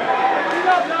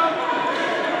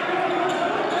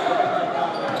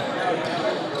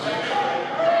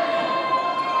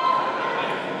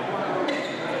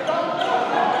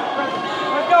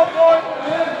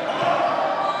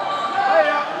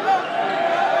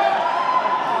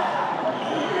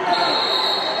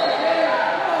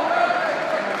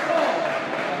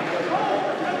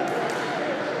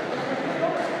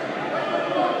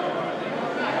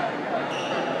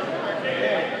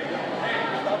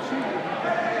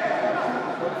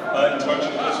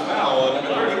 Untouchables foul,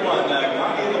 number 31,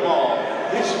 Connie the ball.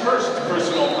 His first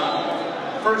personal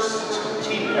foul. First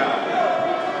team foul.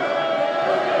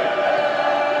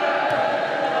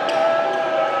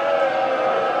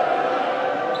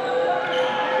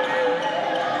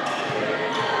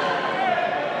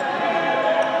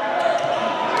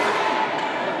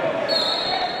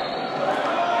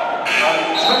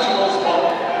 Untouchables ball.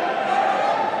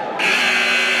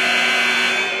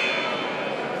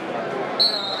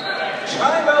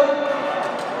 Timeout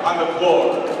on the floor.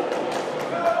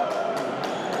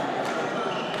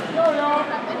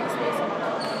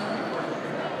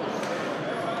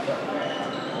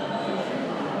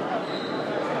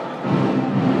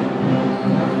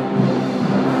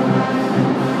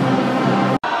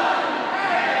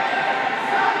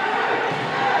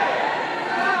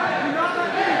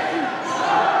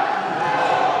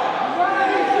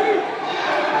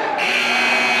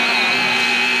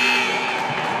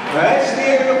 That's the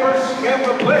end of the first half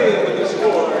of play with the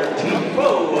score. Team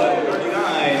Foe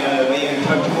 39, the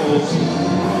Untouchables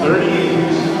 38.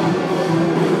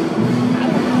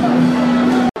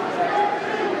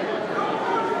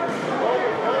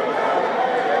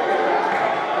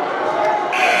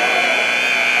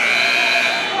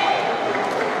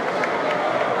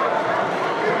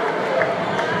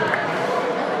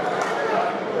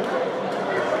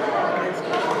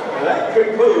 That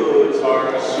concludes our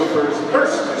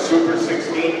first Super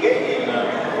 16 game.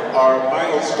 Our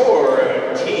final score,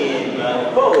 Team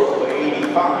Foe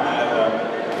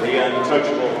 85, the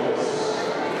Untouchables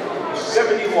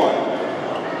 71.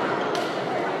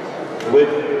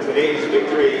 With today's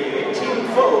victory, Team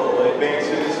Foe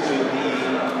advances to the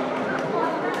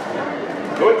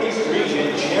Northeast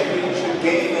Region Championship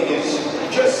game and is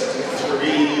just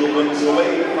 3 wins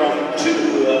away from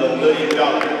 $2 million.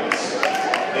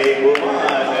 They move on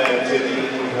to the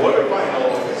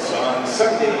quarterfinals on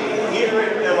Sunday here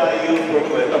at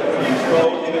LIU-Brooklyn. Free throw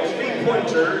and a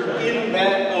three-pointer in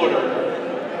that order.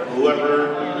 Whoever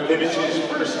finishes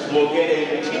first will get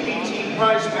a TBT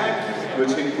prize pack,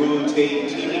 which includes a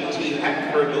TBT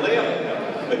hat for the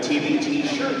layup, a TBT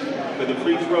shirt for the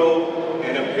free throw,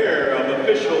 and a pair of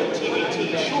official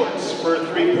TBT shorts for a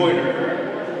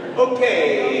three-pointer.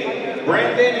 Okay,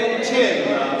 Brandon and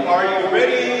Tim, are you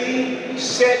ready,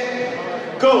 set,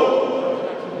 go?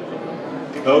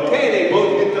 Okay, they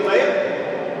both hit the layup.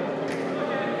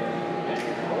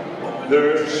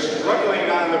 They're struggling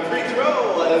on the free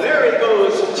throw. There he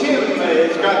goes. Tim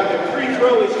has got the free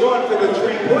throw. He's going for the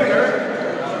three-pointer.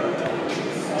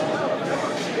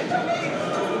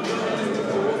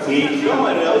 He's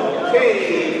going.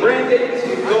 Okay, Brandon's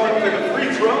going for the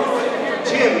free throw.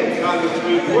 Tim on the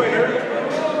three-pointer.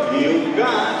 You've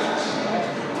got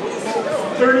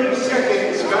 30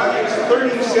 seconds, guys.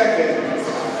 30 seconds.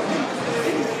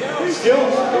 Still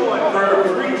going for a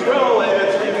free throw and a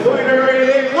three-pointer, and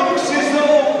it looks as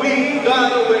though we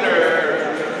got a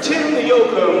winner. Tim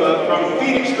Yoakum from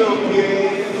Phoenixville,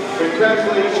 PA.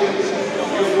 Congratulations.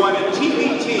 You won a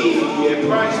TBT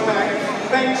prize pack.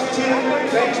 Thanks, Tim.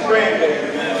 Thanks, Brandon,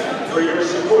 for your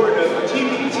support of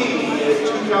TBT in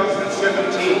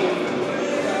 2017.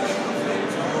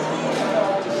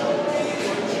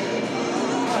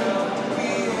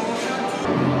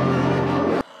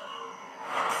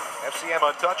 FCM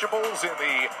Untouchables in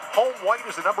the home white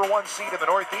is the #1 seed in the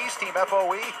Northeast. Team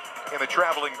FOE in the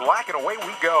traveling black, and away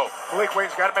we go. Malik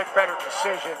Wayne's got to make better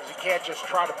decisions. He can't just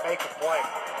try to make a play.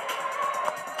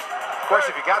 Of course,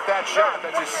 if you got that shot,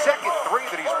 that's his second three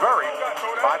that he's buried.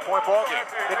 5-point ball game.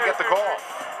 Didn't get the call.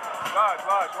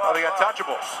 The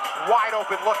Untouchables. Wide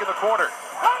open look in the corner.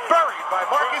 Buried by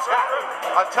Marcus Hatton.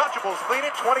 Untouchables lead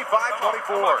it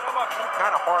 25-24.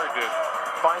 Kind of hard to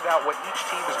find out what each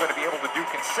team is going to be able to do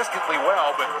consistently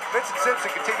well, but Vincent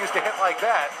Simpson continues to hit like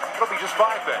that. It'll be just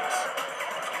 5 things.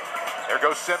 There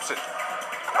goes Simpson.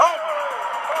 Oh!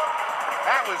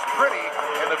 That was pretty,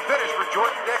 and the finish for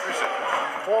Jordan Dickerson.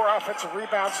 4 offensive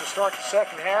rebounds to start the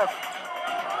second half.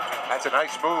 That's a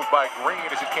nice move by Green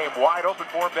as it came wide open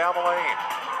for him down the lane.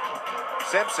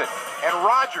 Simpson and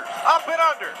Rogers up and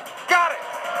under. Got it!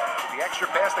 The extra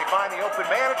pass, they find the open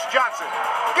man. It's Johnson.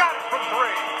 Got it from 3.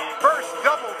 First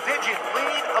double-digit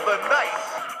lead of the night.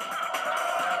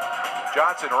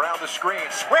 Johnson around the screen,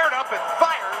 squared up and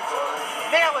fires,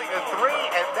 nailing a 3,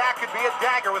 and that could be a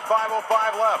dagger with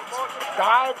 5:05 left.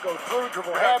 Dive, go through,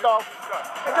 dribble handoff,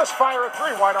 and just fire a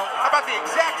 3. Why don't? How about the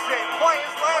exact same play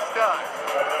as last time?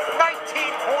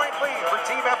 19-point lead for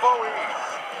Team FOE.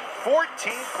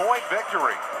 14-point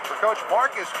victory for Coach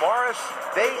Marcus Morris.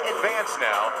 They advance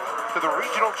now to the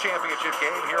regional championship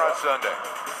game here on Sunday.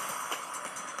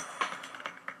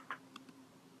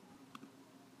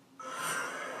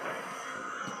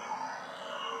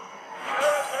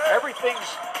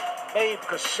 Everything's made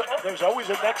because there's always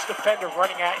a next defender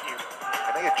running at you.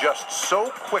 And they adjust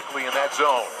so quickly in that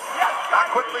zone.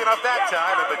 Not quickly enough that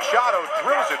time, and Machado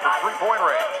drills it from 3-point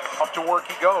range. Up to work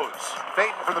he goes.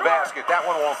 Fading for the basket. That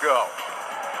one won't go.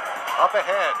 Up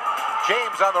ahead.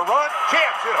 James on the run.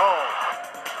 Jams it home.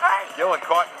 Gillen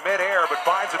caught in midair, but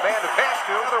finds a man to pass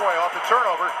to. Other way off the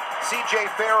turnover. C.J.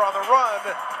 Fair on the run.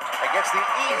 And gets the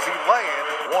easy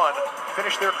lay-in. One.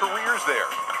 Finish their careers there.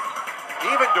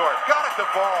 Evendorf got it to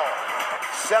fall.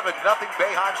 7-0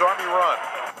 Boeheim's Army run.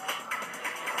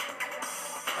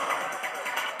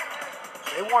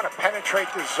 They want to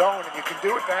penetrate the zone, and you can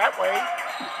do it that way.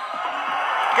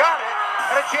 Got it,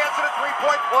 and a chance at a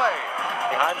 3-point play.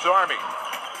 Boeheim's Army.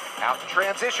 Out in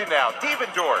transition now.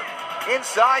 Devendorf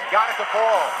inside, got it to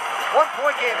fall.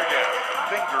 1-point gainer down.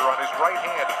 Finger on his right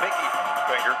hand, pinky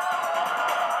finger.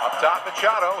 Up top,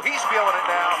 Machado. He's feeling it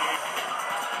now.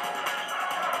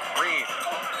 Green.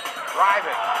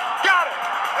 Driving. Got it!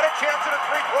 And a chance at a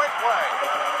 3-point play.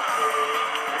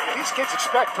 These kids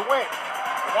expect to win.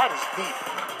 And that is deep.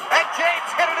 And James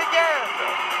hit it again.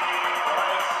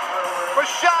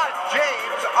 Rashad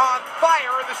James on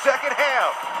fire in the second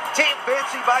half. Team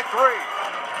fancy by 3.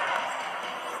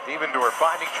 Devendorf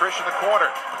finding Trish in the corner.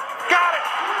 Got it!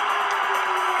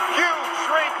 Huge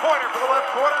three-pointer for the left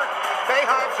corner.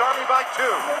 Boeheim's Army by 2.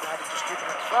 Just keep it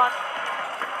in front.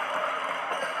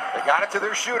 They got it to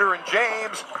their shooter, and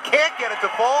James can't get it to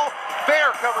fall.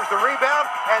 Fair covers the rebound,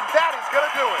 and that is going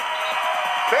to do it.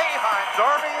 Boeheim's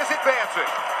Army is advancing.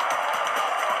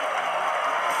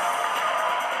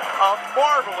 A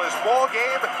marvelous ball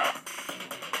game.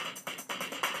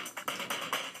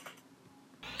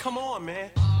 Come on, man.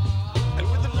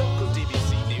 And with the local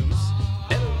DBC news,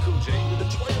 LL Cool J with a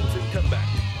triumphant comeback.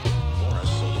 For a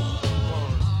solo.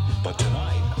 But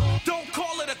tonight, don't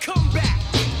call it a comeback.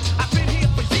 I've been here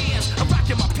for years. I'm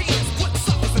rocking my pants, put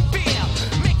suckers in fear,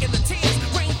 making the tears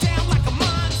rain down like a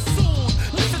monsoon.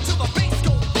 Listen to the bass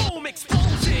go boom,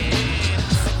 explosion.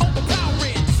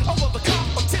 Overpowering over the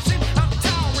competition. I'm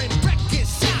towering, wrecking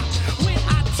shop. When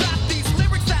I drop these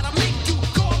lyrics that'll make you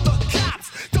call the cops.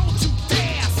 Don't you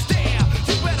dare stare.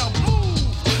 You better move.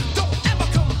 Don't ever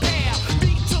compare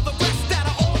me to the rest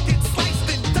that'll all get sliced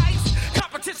and diced.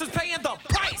 Competition's paying the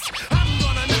price. I'm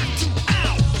gonna knock you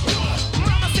out.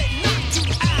 Mama said knock you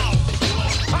out.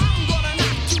 I'm gonna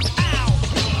knock you out.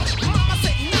 Mama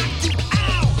said knock you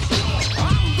out.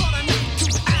 I'm gonna knock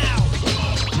you out.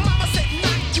 Mama said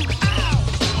knock you out.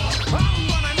 I'm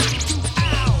gonna knock you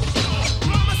out.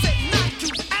 Mama said knock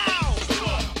you out.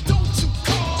 Don't you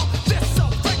call this a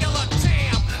regular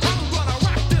jam. I'm gonna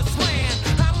rock this land.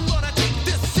 I'm gonna take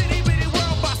this city bitty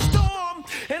world by storm.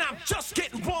 And I'm just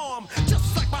getting warm.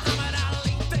 Just like Muhammad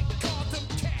Ali, they called him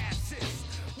Cassius.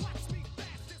 Watch me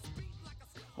bash this beat like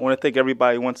a... I want to thank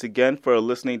everybody once again for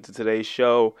listening to today's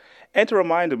show. And to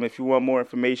remind them, if you want more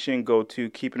information, go to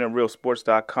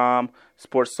keepingitrealsports.com,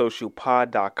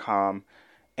 sportssocialpod.com.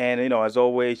 And, as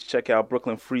always, check out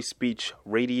Brooklyn Free Speech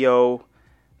Radio,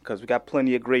 because we got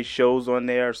plenty of great shows on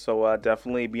there. So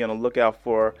definitely be on the lookout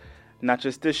for not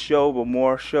just this show, but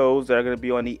more shows that are going to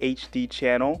be on the HD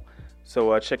channel.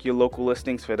 So check your local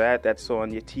listings for that. That's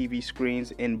on your TV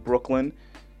screens in Brooklyn.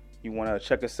 You want to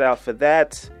check us out for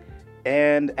that.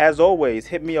 And as always,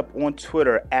 hit me up on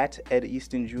Twitter at Ed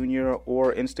Easton Jr.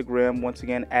 or Instagram, once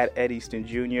again, at Ed Easton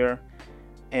Jr.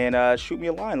 And shoot me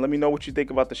a line. Let me know what you think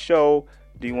about the show.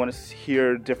 Do you want to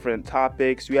hear different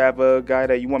topics? You have a guy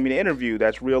that you want me to interview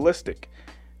that's realistic?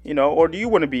 Or do you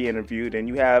want to be interviewed and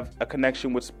you have a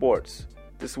connection with sports?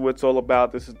 This is what it's all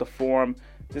about. This is the forum.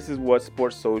 This is what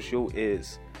Sports Social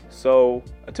is. So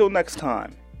until next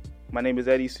time, my name is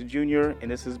Ed Easton Jr. and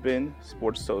this has been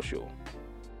Sports Social.